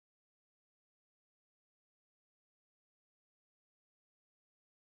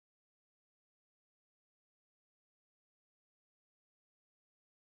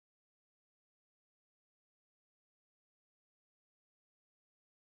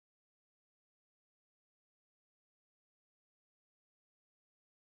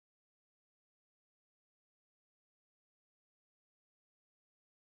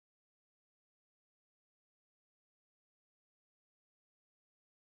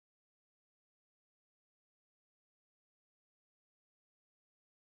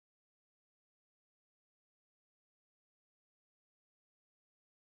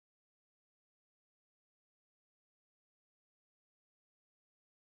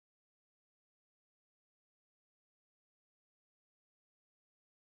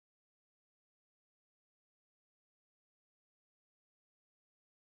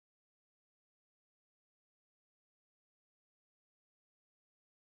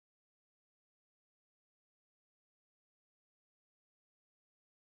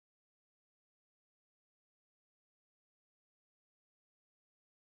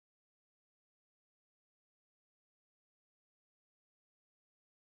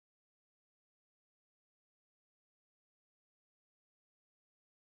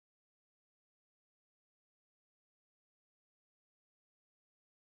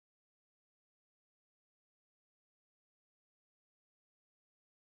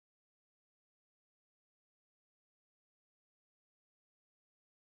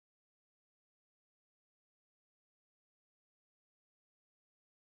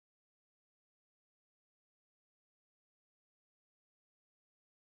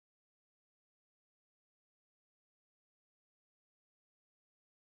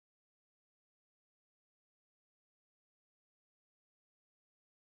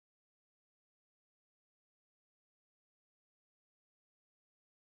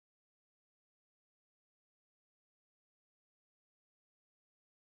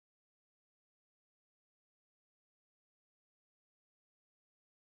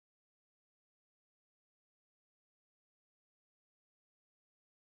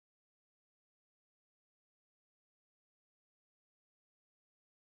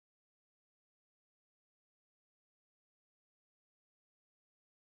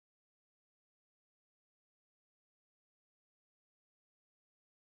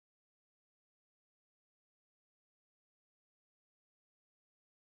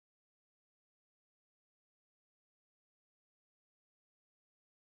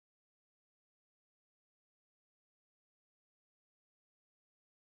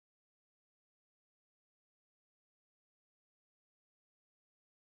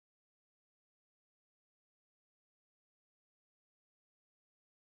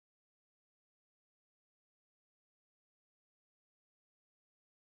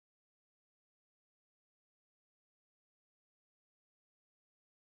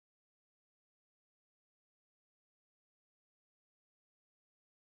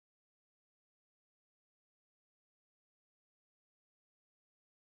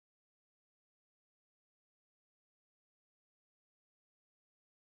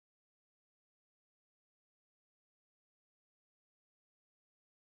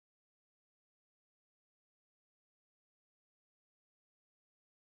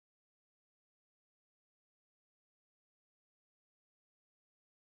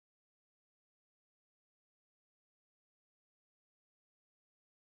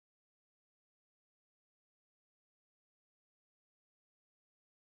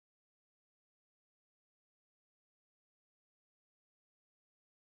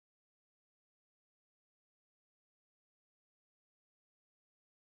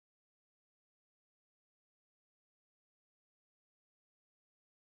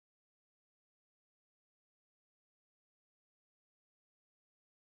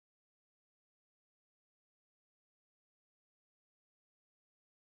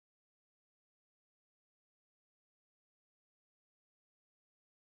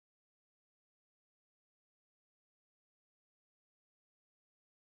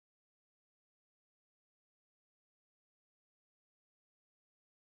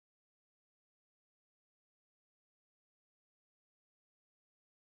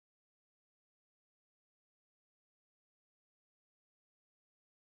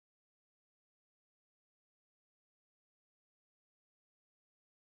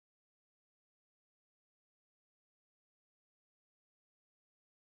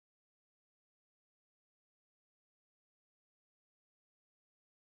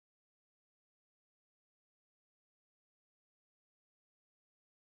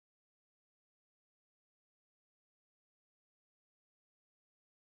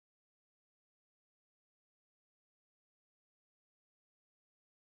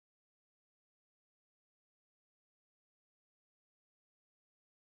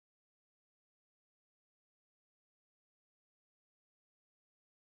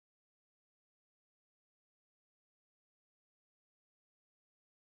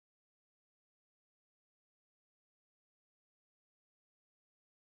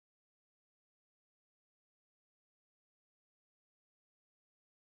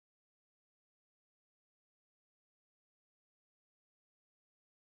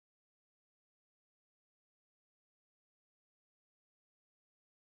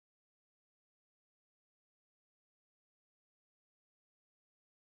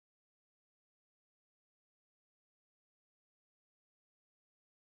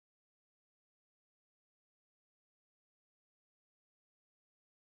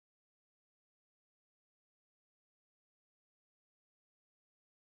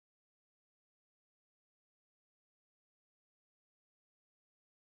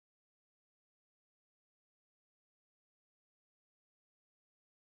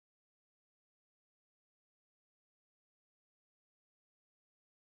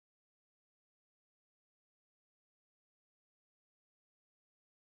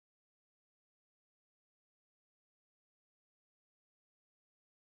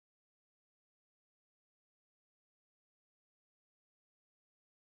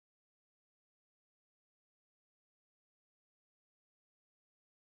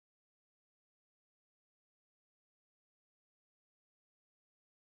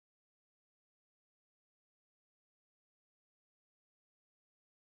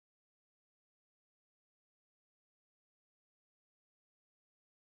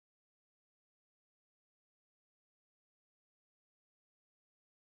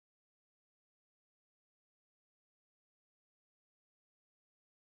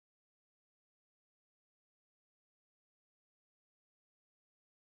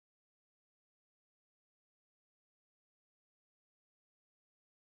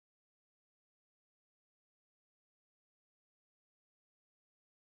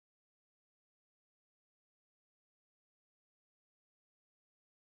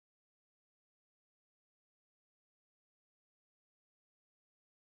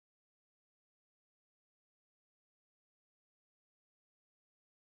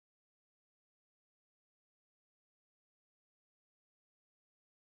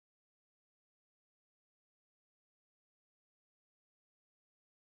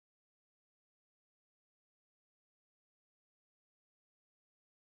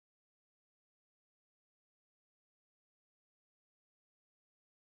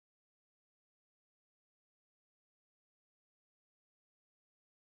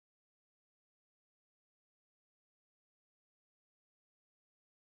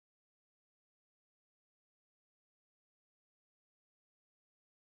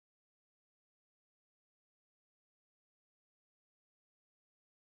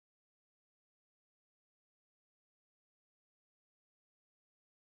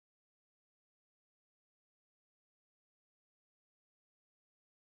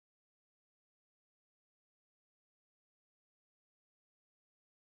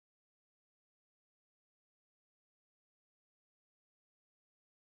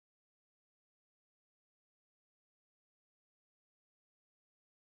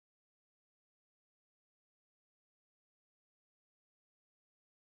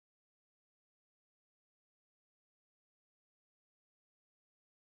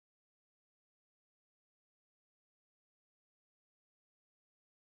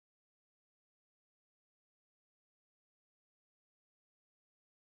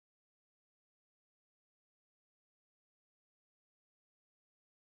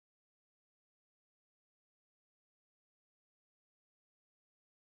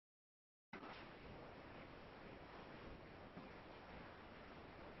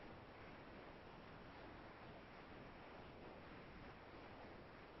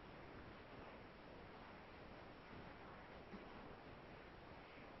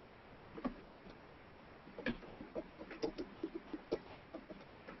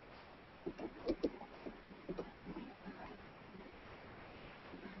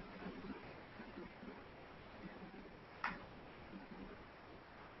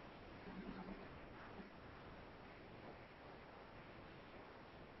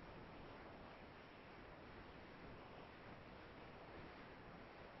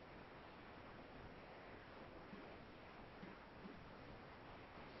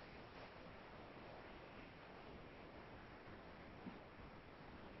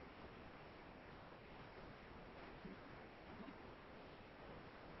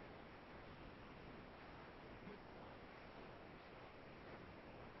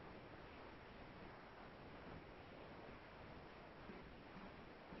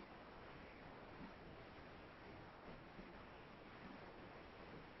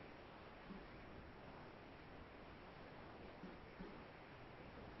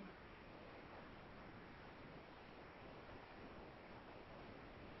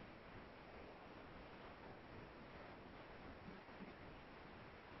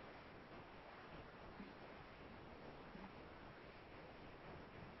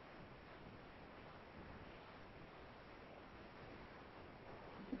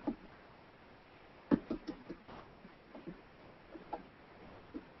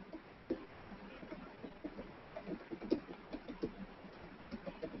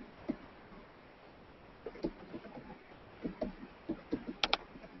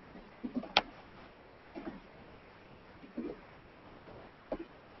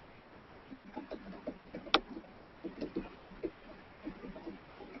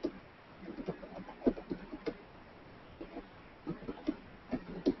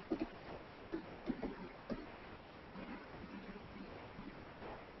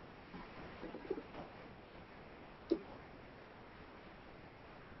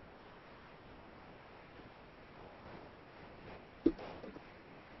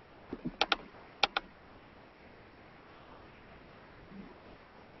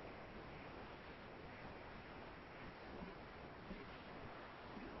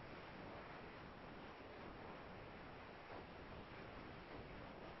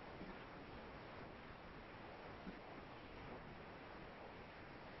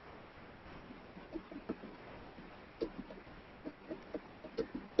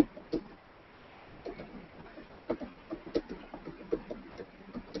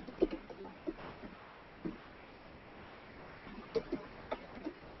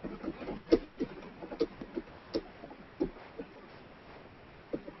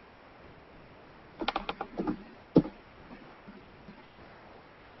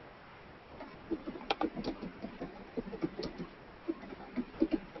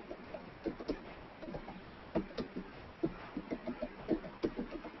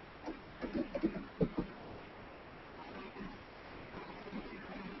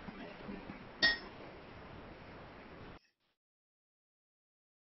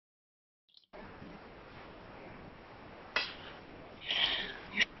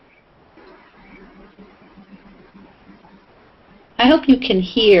hope you can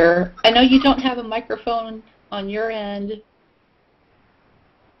hear. I know you don't have a microphone on your end,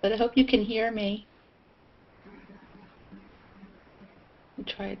 but I hope you can hear me. Let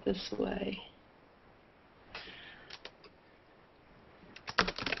me try it this way.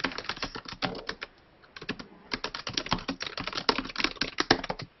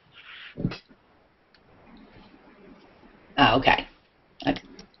 Oh, okay.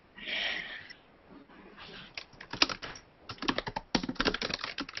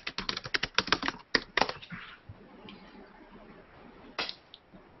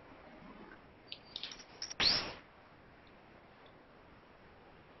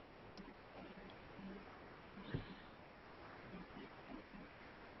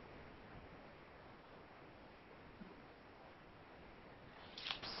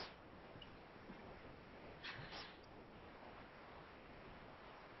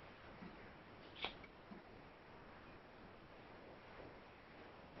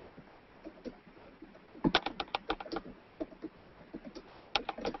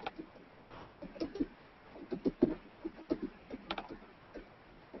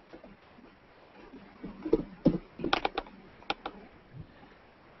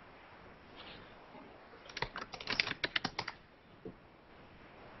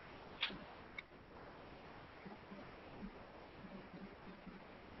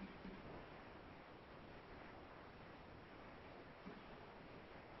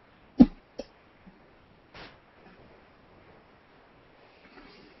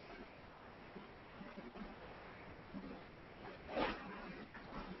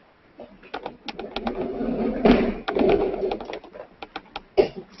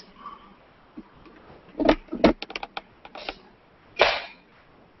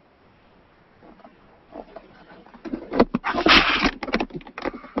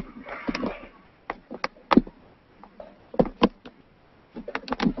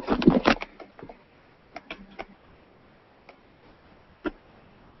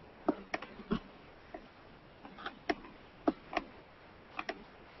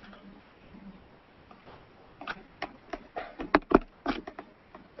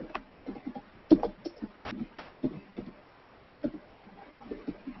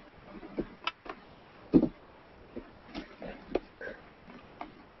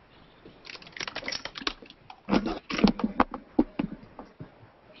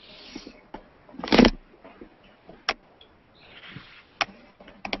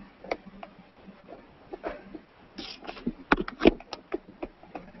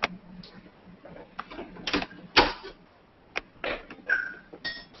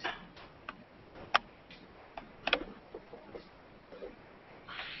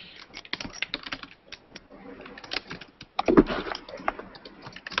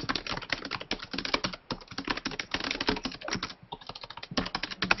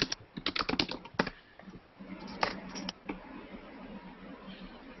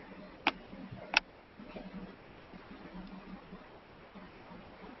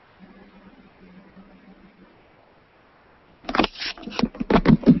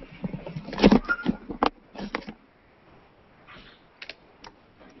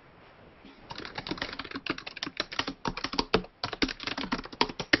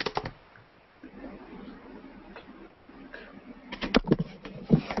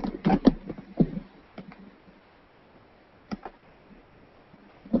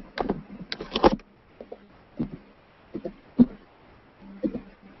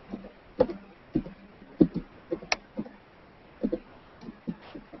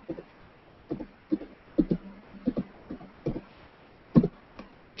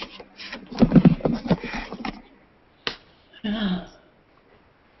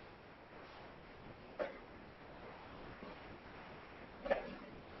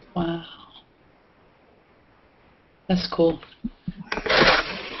 Wow. That's cool.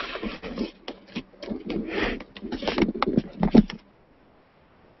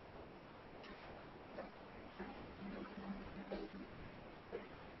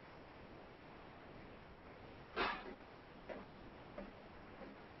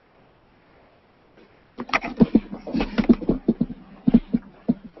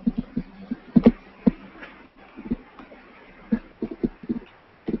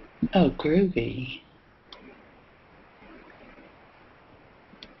 Oh, groovy.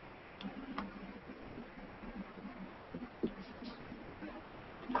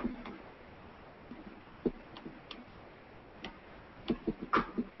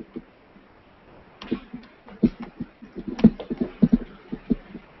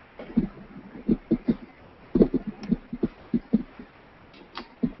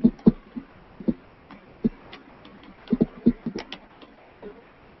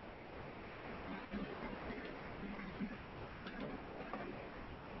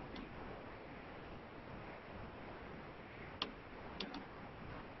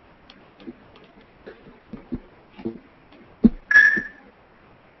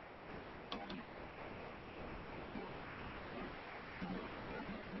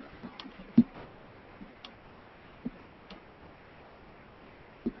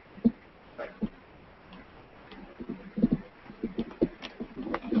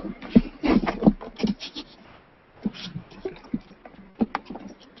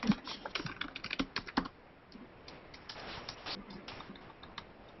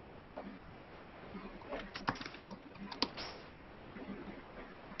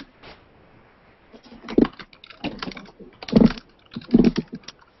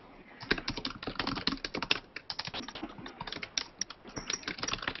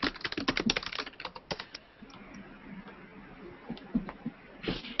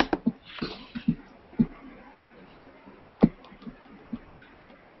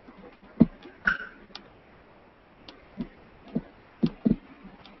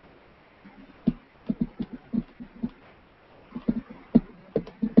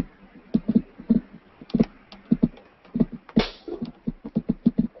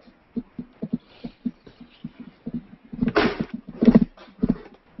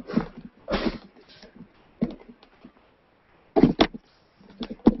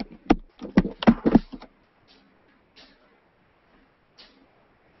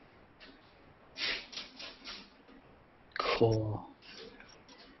 cool.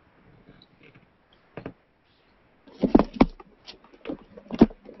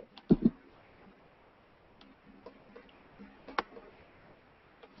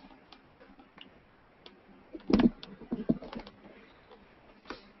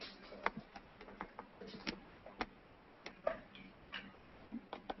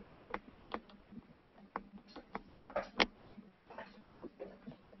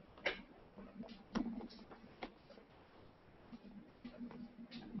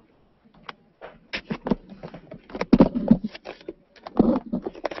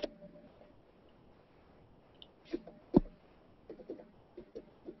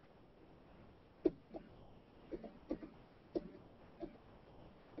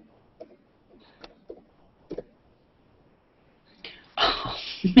 Oh,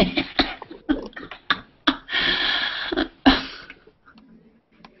 man.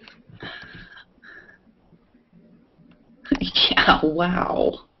 Yeah,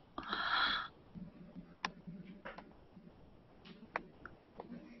 wow.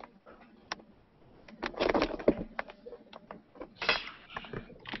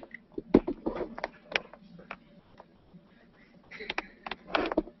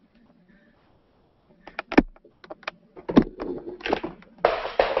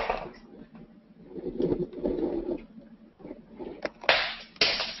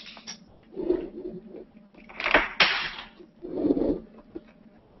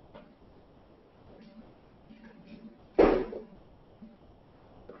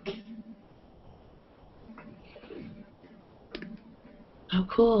 Oh,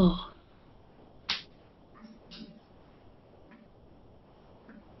 cool.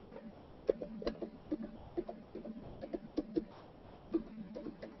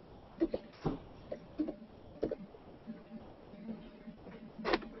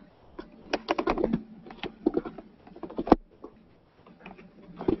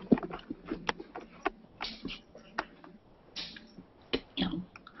 Yeah.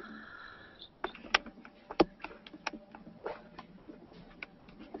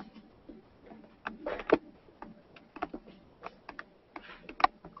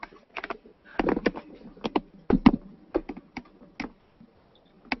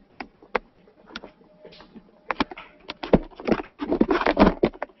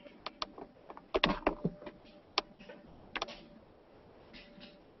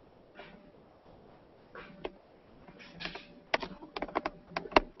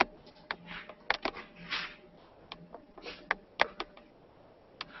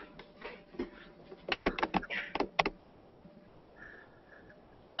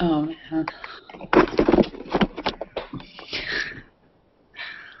 Oh, man.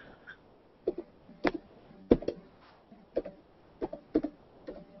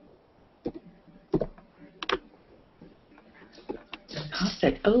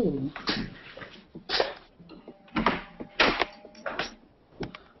 Fantastic. Oh.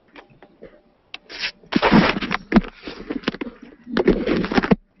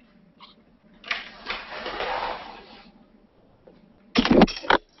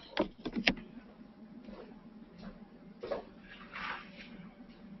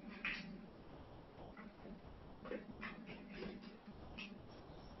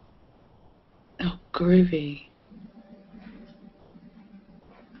 Oh, groovy.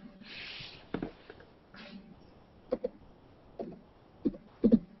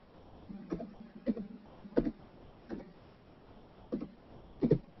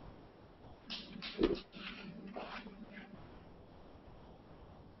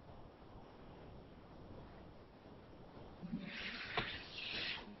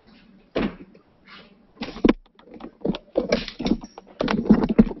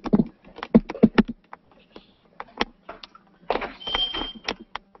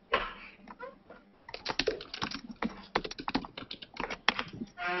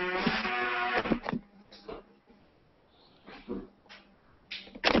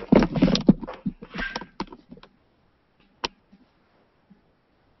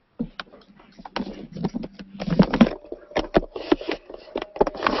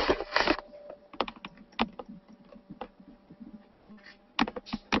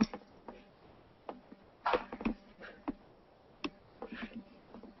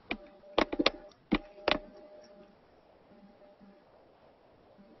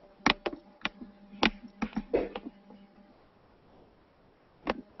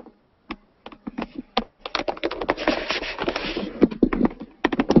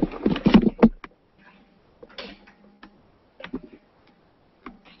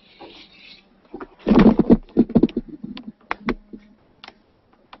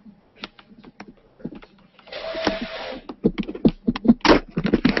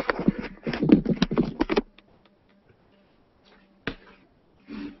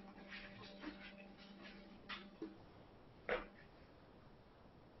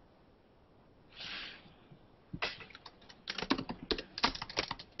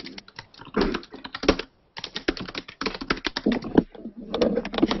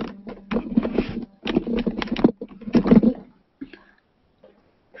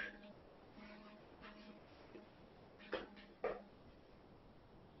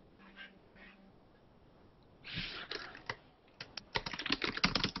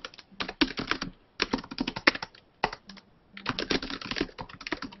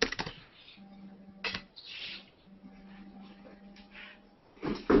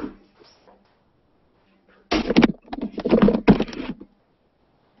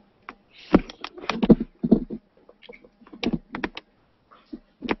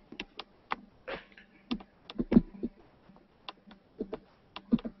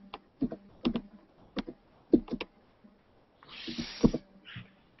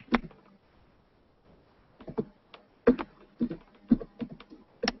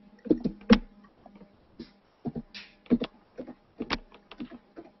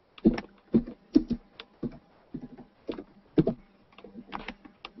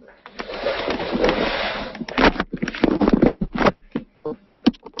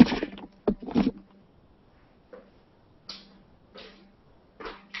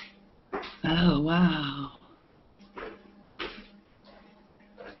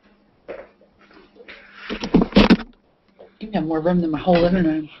 more room than my whole living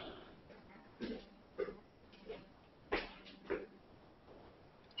room.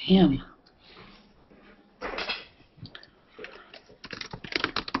 Damn.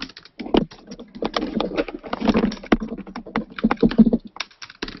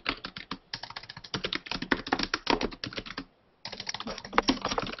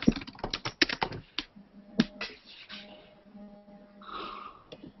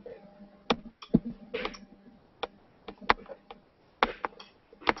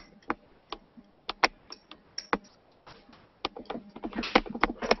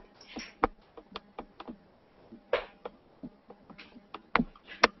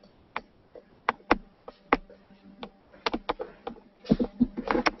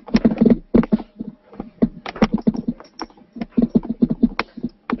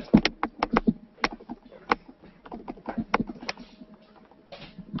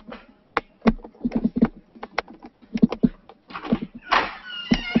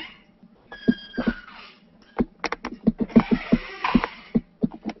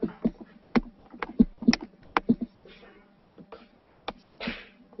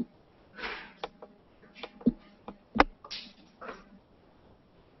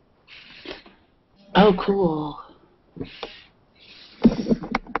 Oh, cool.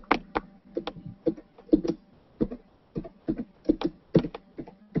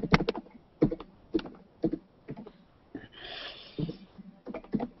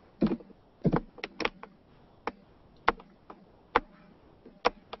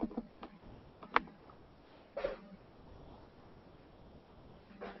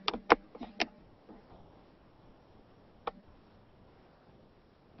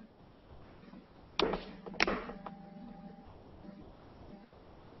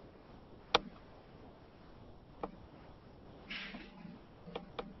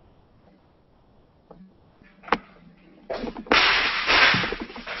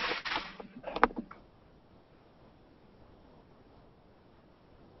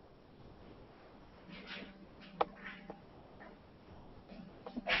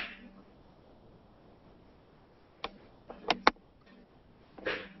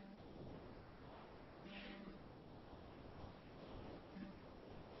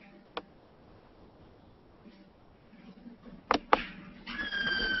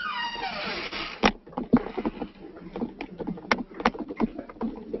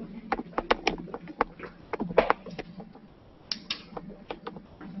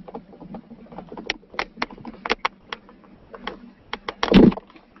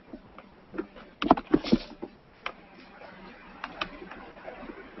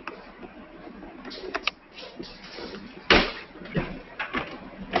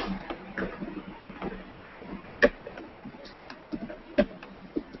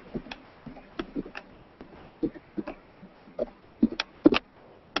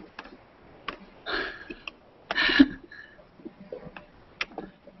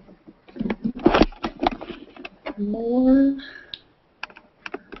 More.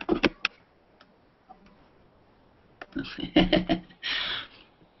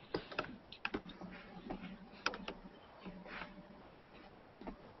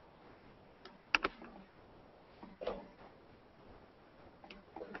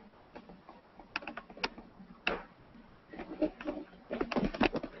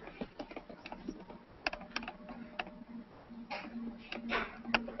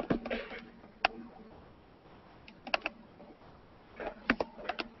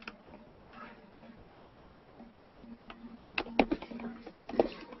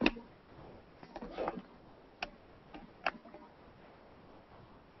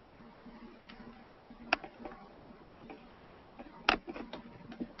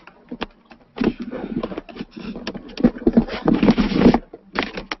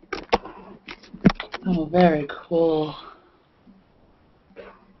 Oh, very cool.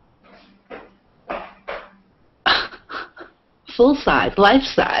 Full size, life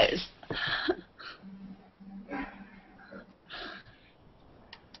size.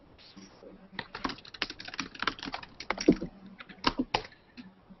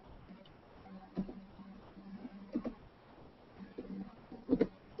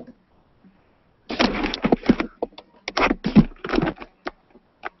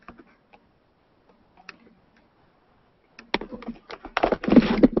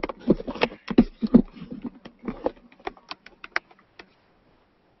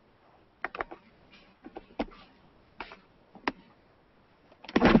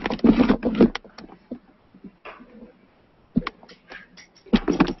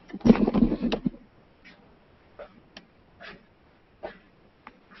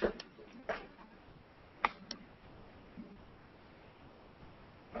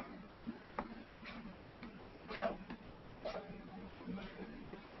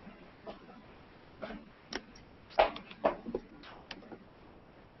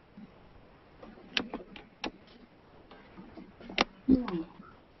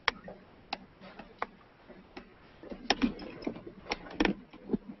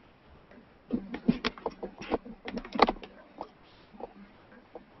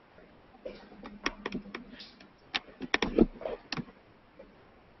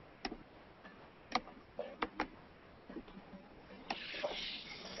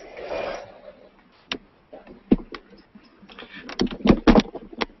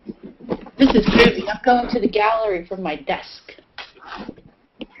 This is groovy. I'm going to the gallery from my desk.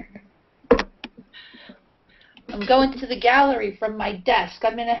 I'm going to the gallery from my desk.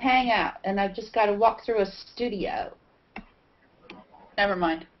 I'm in a hangout, and I've just got to walk through a studio. Never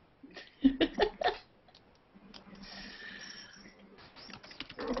mind.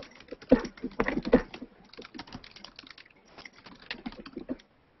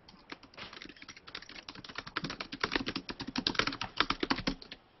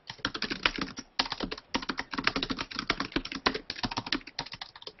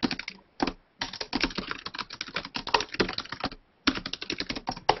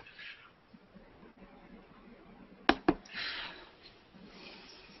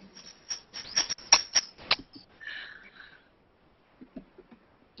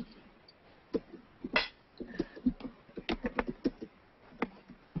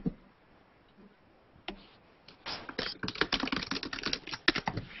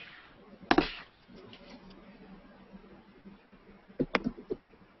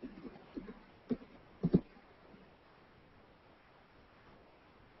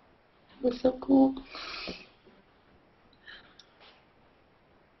 That was so cool.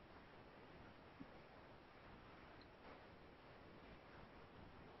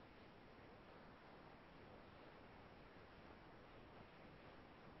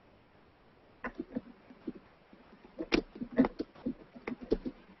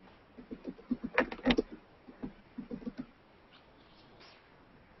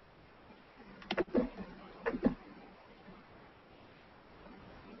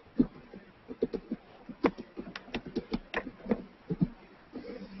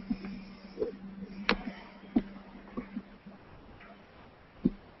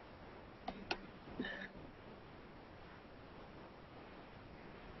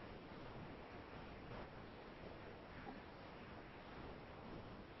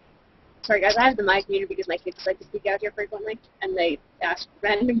 Sorry guys, I have the mic muted because my kids like to speak out here frequently, and they ask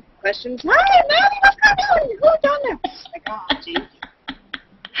random questions. Hi, Maddie, what's going on? Who's down there? Like, oh, jeez.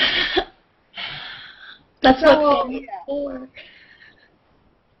 That's So, what for.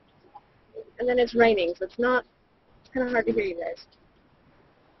 And then it's raining, so it's kind of hard to hear you guys.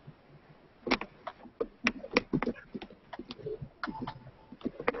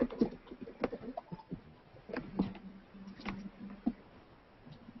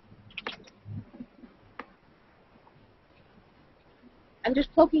 I'm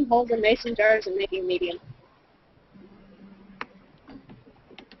just poking holes in mason jars and making medium.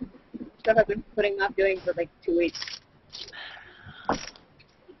 Stuff I've been putting off doing for like 2 weeks.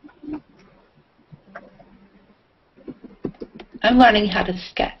 I'm learning how to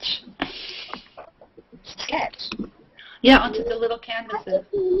sketch. Sketch? Yeah, onto the little canvases.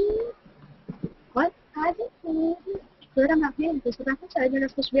 What? Good, I'm not painting. Please go back inside. You're not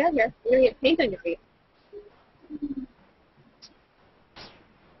supposed to be out here. You're going to get paint on your feet.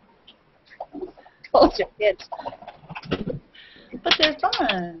 Told you, kids. But they're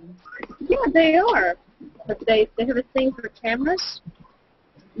fun. Yeah, they are. But they have a thing for cameras,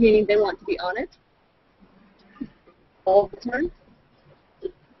 meaning they want to be on it all the time.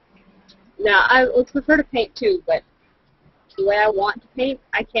 Now, I would prefer to paint too, but the way I want to paint,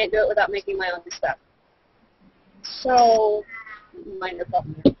 I can't do it without making my own stuff. So, minor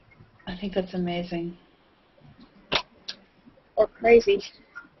problem. I think that's amazing. Or crazy.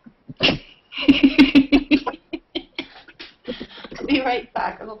 Be right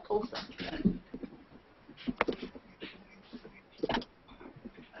back. I'm going to pull something.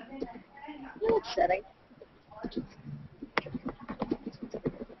 It's setting.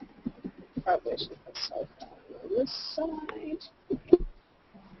 Probably should put salt on this side.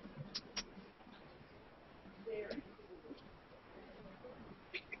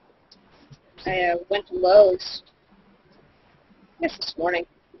 I went to Lowe's, I guess this morning,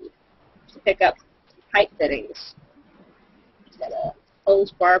 to pick up pipe fittings. Got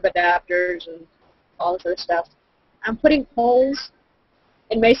hose barb adapters and all this other stuff. I'm putting holes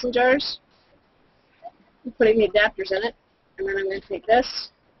in mason jars. I'm putting the adapters in it, and then I'm going to take this,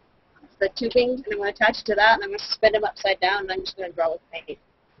 the tubing, and I'm going to attach it to that, and I'm going to spin them upside down, and I'm just going to draw with paint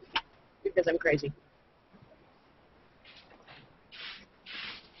because I'm crazy.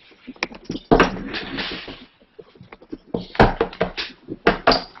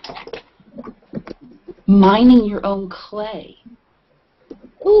 Mining your own clay.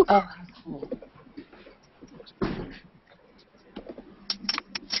 Ooh. Oh, how cool.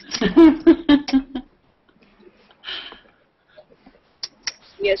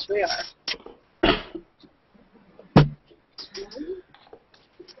 Yes, we are.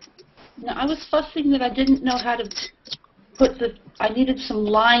 Now, I was fussing that I didn't know how to I needed some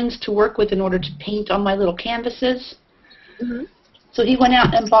lines to work with in order to paint on my little canvases. Mm-hmm. So he went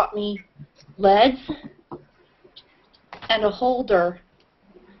out and bought me leads and a holder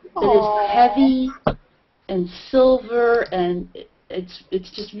that is heavy and silver, and it's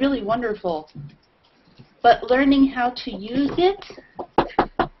just really wonderful. But learning how to use it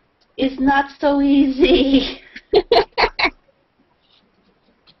is not so easy.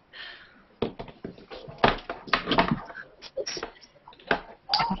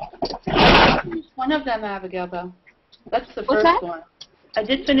 One of them, Abigail, though. That's the What's first that? one. I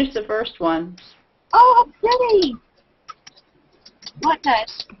did finish the first one. Oh, pretty! What,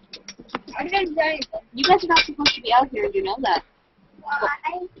 guys? I didn't say anything. You guys are not supposed to be out here, you know that.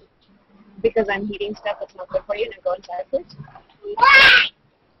 Why? Because I'm heating stuff that's not good for you, and go inside, please.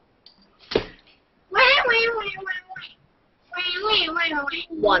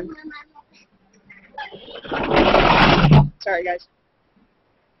 One. Sorry, guys.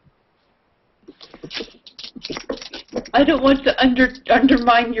 I don't want to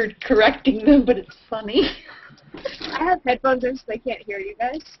undermine your correcting them, but it's funny. I have headphones in so they can't hear you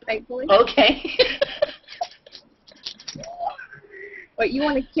guys, thankfully. Okay. But you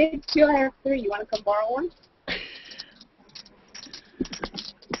want a kid too? I have 3. You want to come borrow one?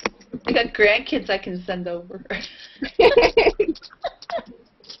 I got grandkids I can send over.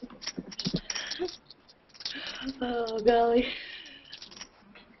 Oh, golly.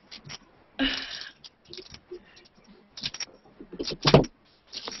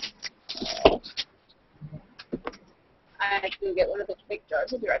 I have to get one of those big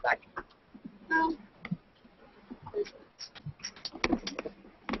jars. I'll be right back. I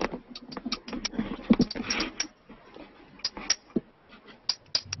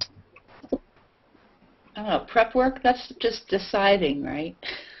don't know, prep work, that's just deciding, right?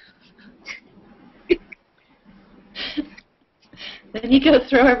 Then you go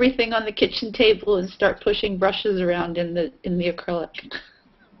throw everything on the kitchen table and start pushing brushes around in the acrylic.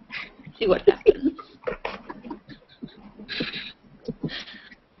 See what happens.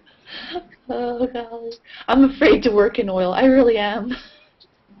 Oh, golly. I'm afraid to work in oil. I really am.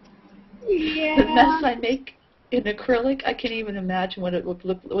 Yeah. The mess I make in acrylic, I can't even imagine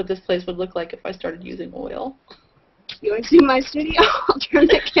what this place would look like if I started using oil. You want to see my studio? I'll turn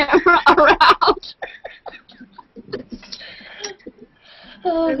the camera around.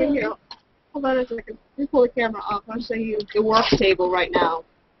 Oh, Here. Hold on a second. Let me pull the camera off. I'll show you the work table right now.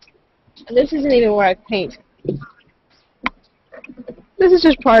 And this isn't even where I paint. This is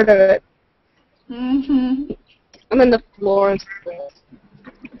just part of it. Mm-hmm. I'm in the floor and stuff.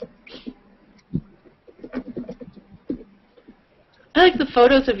 I like the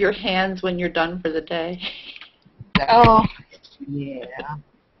photos of your hands when you're done for the day. Oh, yeah.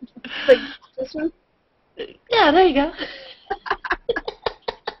 Like this one? Yeah, there you go.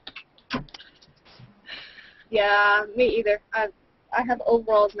 Yeah, me either. I have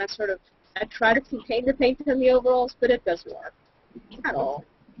overalls, and I try to contain the paint in the overalls, but it doesn't work at all.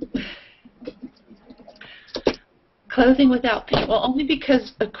 Clothing without paint. Well, only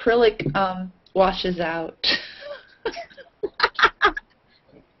because acrylic washes out.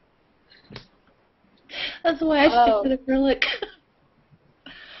 That's why I stick with acrylic.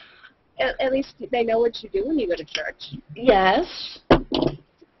 At least they know what you do when you go to church. Yes.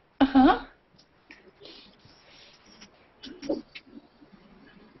 Uh-huh.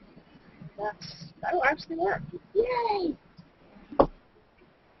 That'll actually work. Yay!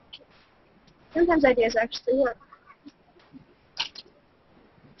 Sometimes ideas actually work.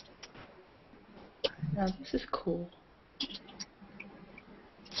 Now, this is cool.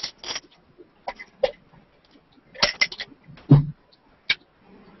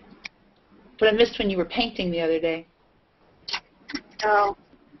 But I missed when you were painting the other day. Oh,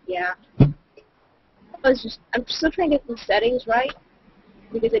 yeah. I'm still trying to get the settings right,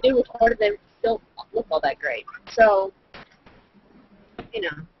 because I did record it, they don't look all that great. So, you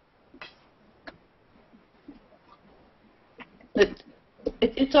know.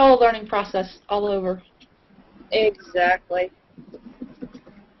 It's all a learning process all over. Exactly.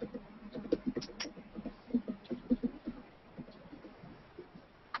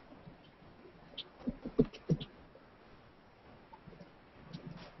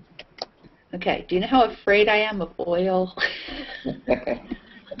 Okay, do you know how afraid I am of oil?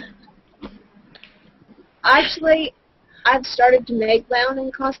 Actually, I've started to make my own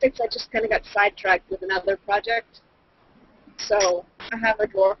encaustics. I just kind of got sidetracked with another project. So I have a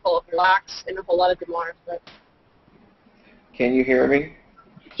drawer full of wax and a whole lot of Demars. But Can you hear me?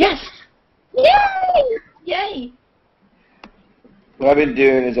 Yes! yay! Yay! What I've been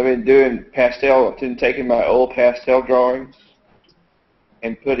doing is I've been doing pastel, taking my old pastel drawings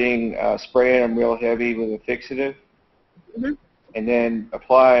and putting, spraying them real heavy with a fixative, and then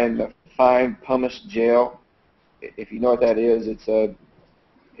applying the fine pumice gel. If you know what that is, you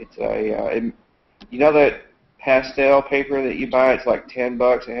know that pastel paper that you buy? It's like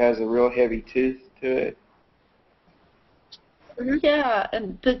 $10. It has a real heavy tooth to it. Yeah,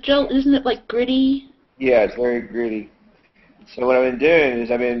 and the gel, isn't it like gritty? Yeah, it's very gritty. So what I've been doing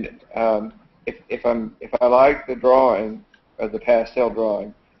is I've been, if I like the drawing, of the pastel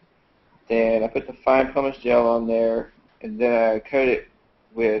drawing, then I put the fine pumice gel on there, and then I coat it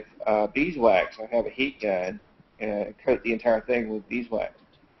with beeswax. I have a heat gun, and I coat the entire thing with beeswax.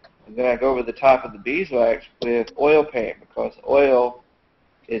 And then I go over the top of the beeswax with oil paint, because oil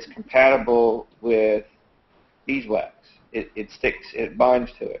is compatible with beeswax. It sticks, it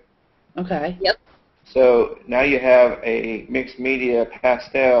binds to it. Okay. Yep. So now you have a mixed media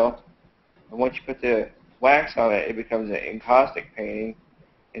pastel, and once you put the wax on it, it becomes an encaustic painting,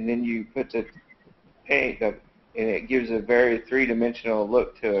 and then you put the paint up, and it gives a very three-dimensional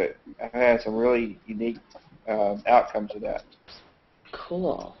look to it. I've had some really unique outcomes of that.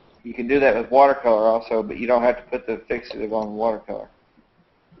 Cool. You can do that with watercolor also, but you don't have to put the fixative on watercolor.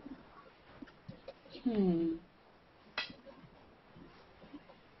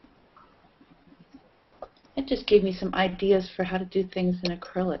 It just gave me some ideas for how to do things in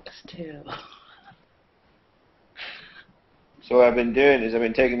acrylics, too. So what I've been doing is I've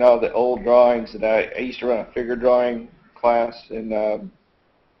been taking all the old drawings that I used to run a figure drawing class in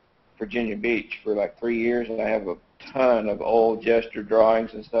Virginia Beach for like 3 years, and I have a ton of old gesture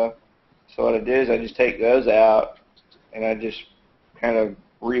drawings and stuff. So what I did is I just take those out, and I just kind of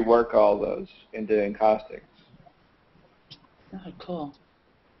rework all those into encaustics. Oh, cool.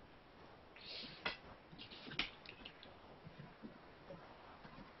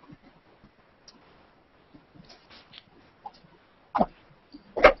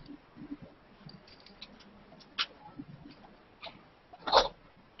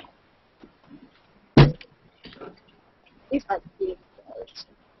 These are beautiful.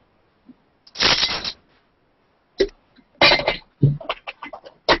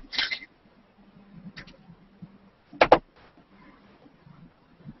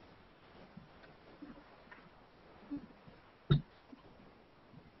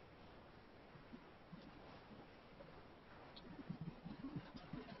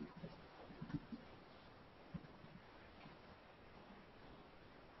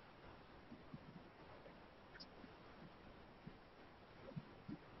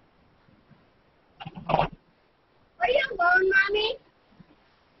 Are you alone, Mommy?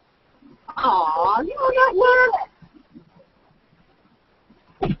 Aw, you will not learn.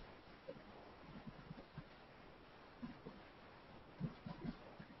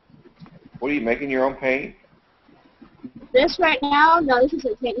 What are you making your own paint? This right now, no, this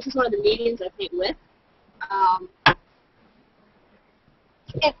isn't paint. This is one of the mediums I paint with.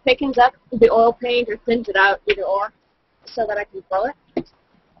 It thickens up the oil paint or thins it out, either or, so that I can throw it.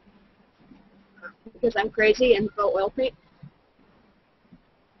 Because I'm crazy and throw oil paint.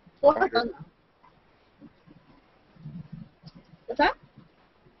 Well, Okay. fun though. What's that?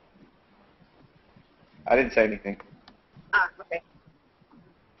 I didn't say anything. Ah, okay.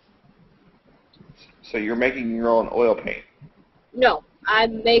 So you're making your own oil paint. No,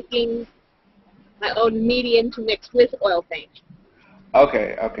 I'm making my own medium to mix with oil paint.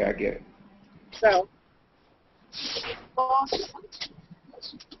 Okay, I get it. So,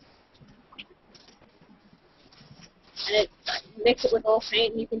 and it mix it with oil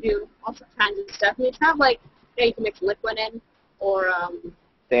paint, and you can do all sorts kinds of stuff. And it's not like you can mix liquid in, or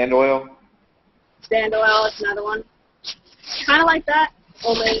Sand oil? Stand oil. It's another one. Kind of like that,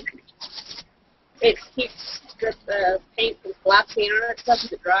 only it keeps the paint from collapsing on it stuff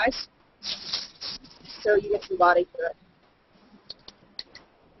as it dries. So you get some body to it.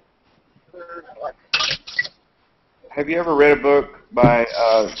 Have you ever read a book by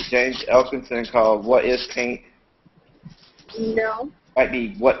James Elkinson called What is Paint? No. Might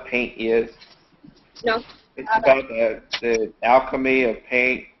be What Paint Is. No. It's about the alchemy of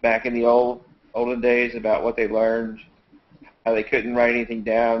paint back in the olden days, about what they learned, how they couldn't write anything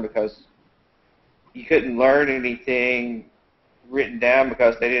down because you couldn't learn anything written down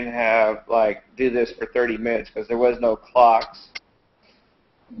because they didn't have, like, do this for 30 minutes because there was no clocks.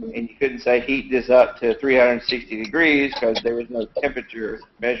 And you couldn't say heat this up to 360 degrees because there was no temperature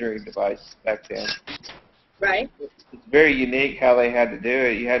measuring device back then. Right. It's very unique how they had to do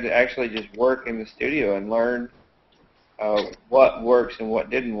it. You had to actually just work in the studio and learn what works and what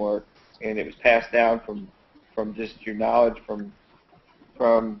didn't work. And it was passed down from just your knowledge from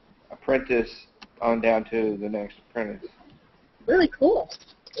from apprentice on down to the next apprentice. Really cool.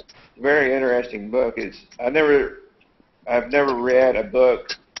 Very interesting book. I've never read a book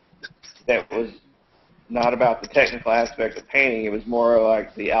that was not about the technical aspect of painting. It was more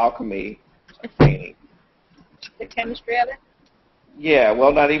like the alchemy of painting. The chemistry of it? Yeah,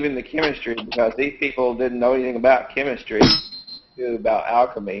 well, not even the chemistry, because these people didn't know anything about chemistry. They knew about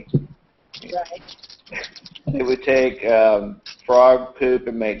alchemy. Right. They would take frog poop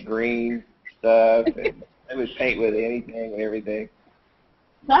and make green stuff, and they would paint with anything and everything.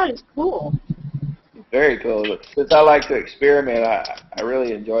 That is cool. Very cool. Since I like to experiment, I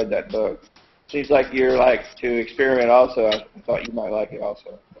really enjoyed that book. Seems like you like to experiment also. I thought you might like it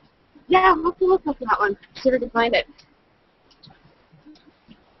also. Yeah, I'll have to look up that one. See if I can find it.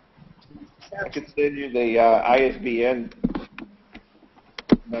 I could send you the ISBN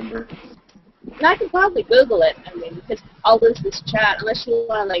number. And I could probably Google it. I mean, because I'll lose this chat unless you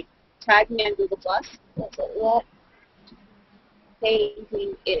want to like tag me on Google Plus. What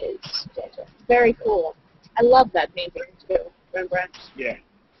painting is? Very cool. I love that painting too, Rembrandt. Yeah.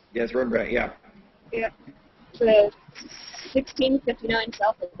 Yes, Rembrandt. Yeah. Yeah. It's a 1659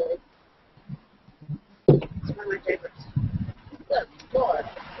 self, I believe. It's one of my favorites. Good Lord.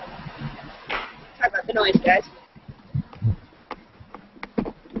 Sorry about the noise, guys.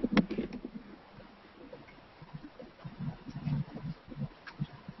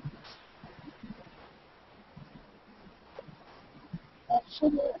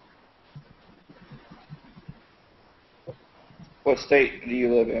 What state do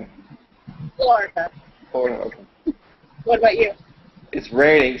you live in? Florida. Florida. Okay. What about you? It's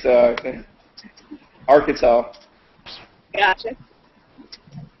raining, so Arkansas. Gotcha.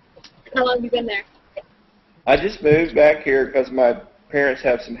 How long have you been there? I just moved back here because my parents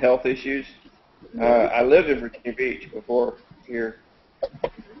have some health issues. I lived in Virginia Beach before here,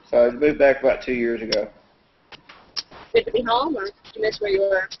 so I moved back about 2 years ago. Good to be home, or did you miss where you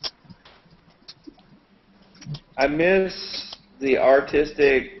were? I miss the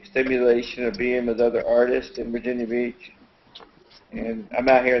artistic stimulation of being with other artists in Virginia Beach, and I'm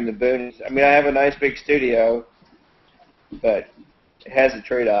out here in the boonies. I mean, I have a nice big studio, but it has a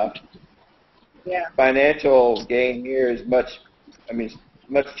trade-off. Yeah. Financial gain here is much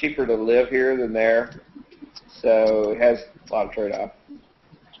cheaper to live here than there, so it has a lot of trade-off.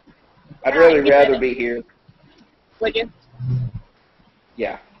 I'd really rather be here. Would you?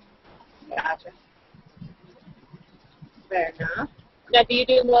 Yeah. Gotcha. Fair enough. Now, do you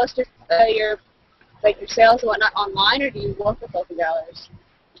do most of your sales and whatnot online, or do you work with local galleries?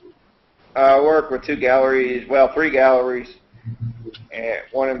 I work with 3 galleries, and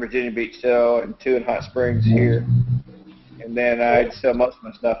one in Virginia Beach still, and 2 in Hot Springs here. And then I sell most of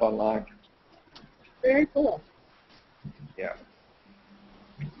my stuff online. Very cool. Yeah.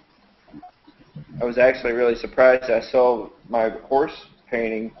 I was actually really surprised. I sold my horse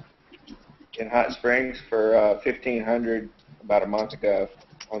painting in Hot Springs for $1,500 about a month ago.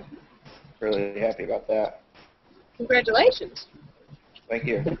 I was really happy about that. Congratulations. Thank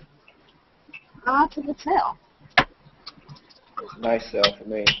you. Oh, that's a good sale. It's a nice sell for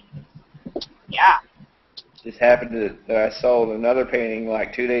me. Yeah. Just happened that I sold another painting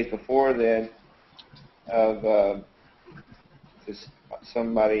like 2 days before then of just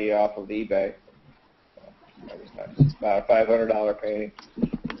somebody off of eBay. That was nice. About a $500 painting.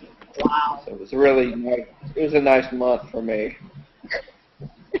 Wow. So it was really nice. It was a nice month for me.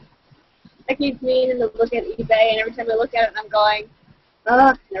 I keep meaning to look at eBay, and every time I look at it, I'm going,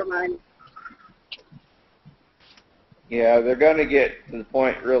 oh, never mind. Yeah, they're going to get to the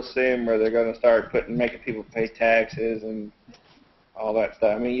point real soon where they're going to start making people pay taxes and all that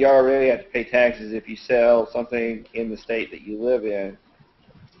stuff. I mean, you already have to pay taxes if you sell something in the state that you live in.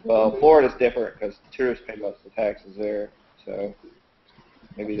 Well, Florida's different because tourists pay most of the taxes there, so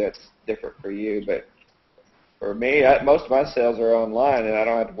maybe that's different for you. But for me, most of my sales are online, and I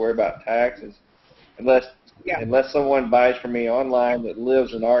don't have to worry about taxes unless someone buys from me online that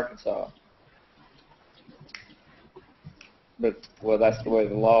lives in Arkansas. But, well, that's the way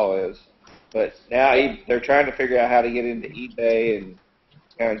the law is. But now they're trying to figure out how to get into eBay and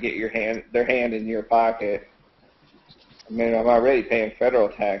kind of get their hand in your pocket. I mean, I'm already paying federal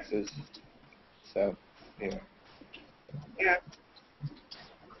taxes, so, yeah. Yeah.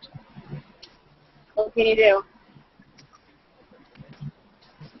 What can you do?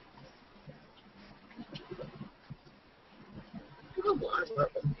 Come on,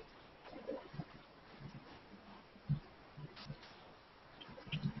 work with me.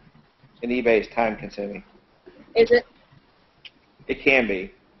 And eBay is time-consuming. Is it? It can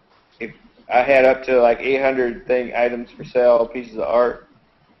be. If I had up to like 800 items for sale, pieces of art,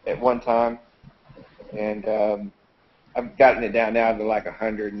 at one time, and I've gotten it down now to like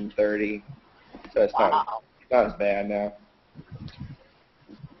 130, so it's not as bad now.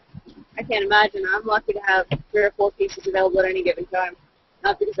 I can't imagine. I'm lucky to have 3 or 4 pieces available at any given time.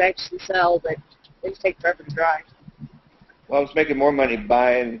 Not because I actually sell, but they just take forever to dry. Well, I was making more money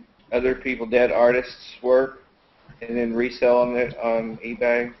buying other people, dead artists' work, and then reselling it on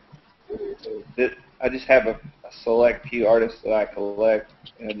eBay. I just have a select few artists that I collect,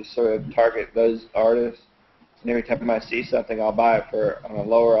 and I just sort of target those artists. And every time I see something, I'll buy it on a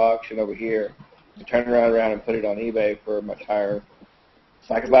lower auction over here, and turn it around and put it on eBay for a much higher.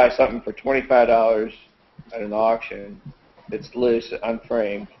 So I could buy something for $25 at an auction that's loose,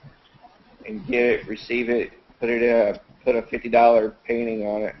 unframed, and get it, receive it, put a $50 painting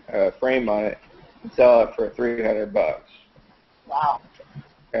on it, frame on it, and sell it for $300. Wow.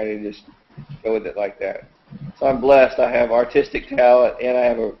 Kind of just go with it like that. So I'm blessed. I have artistic talent and I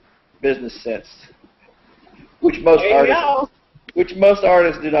have a business sense, which most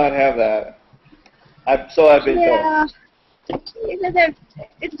artists do not have that. I've been told.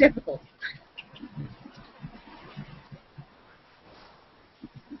 It's difficult.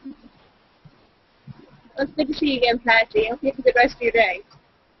 Well, it's good to see you again, Patsy. I hope you have a good rest of your day.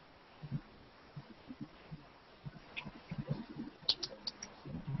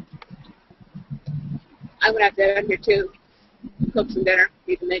 I'm going to have to head out here, too. Cook some dinner,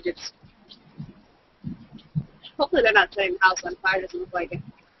 feed the midgets. Hopefully they're not setting the house on fire. Doesn't look like it.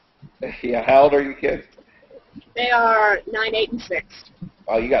 Yeah, how old are your kids? They are 9, 8, and 6.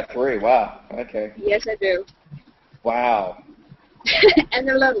 Oh, you got 3. Wow. Okay. Yes, I do. Wow. And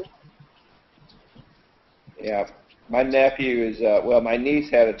they're little. Yeah. My nephew is, my niece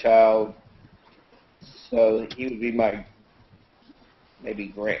had a child, so he would be my maybe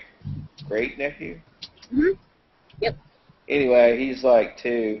great nephew. Mm-hmm. Yep. Anyway, he's like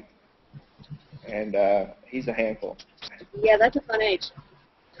 2, and he's a handful. Yeah, that's a fun age.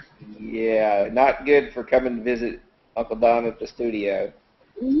 Yeah, not good for coming to visit Uncle Don at the studio.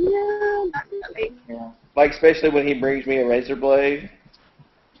 No, not really. Yeah. Like, especially when he brings me a razor blade.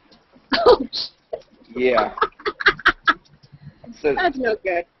 Oh, yeah. So, that's no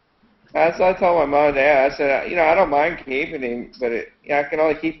good. So I told my mom and dad, I said, I don't mind keeping him, but I can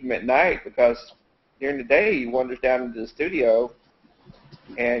only keep him at night because during the day he wanders down into the studio,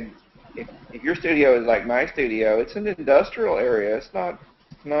 and if your studio is like my studio, it's an industrial area. It's not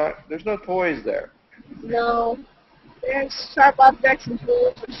there's no toys there. No, there's sharp objects and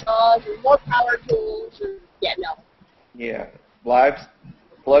tools and saws and more power tools and no. Yeah, live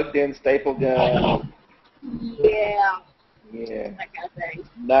plugged in staple gun. Yeah. Yeah. That kind of thing.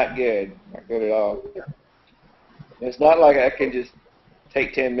 Not good. Not good at all. No. It's not like I can just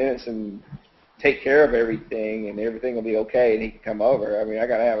take 10 minutes and take care of everything and everything will be okay and he can come over. I mean, I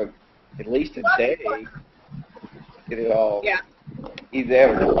got to have at least a day to get it all. Yeah. Either that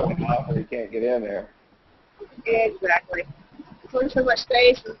or just it off or you can't get in there. Exactly. There's only so much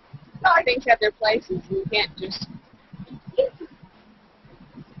space and things have their places and you can't just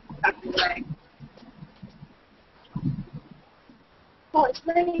tuck it away. Oh, it's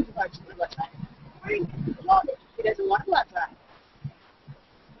raining too much to go outside. He doesn't want to go outside.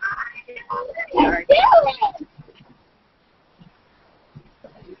 Sorry.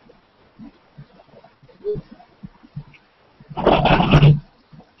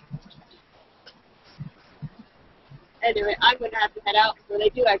 Anyway, I'm going to have to head out before they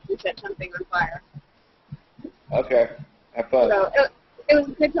do actually set something on fire. Okay. Have fun. So, it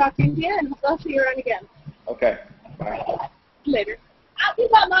was good talking to you, and I'll see you around again. Okay. Bye. Later. I'll be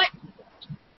back, Mike.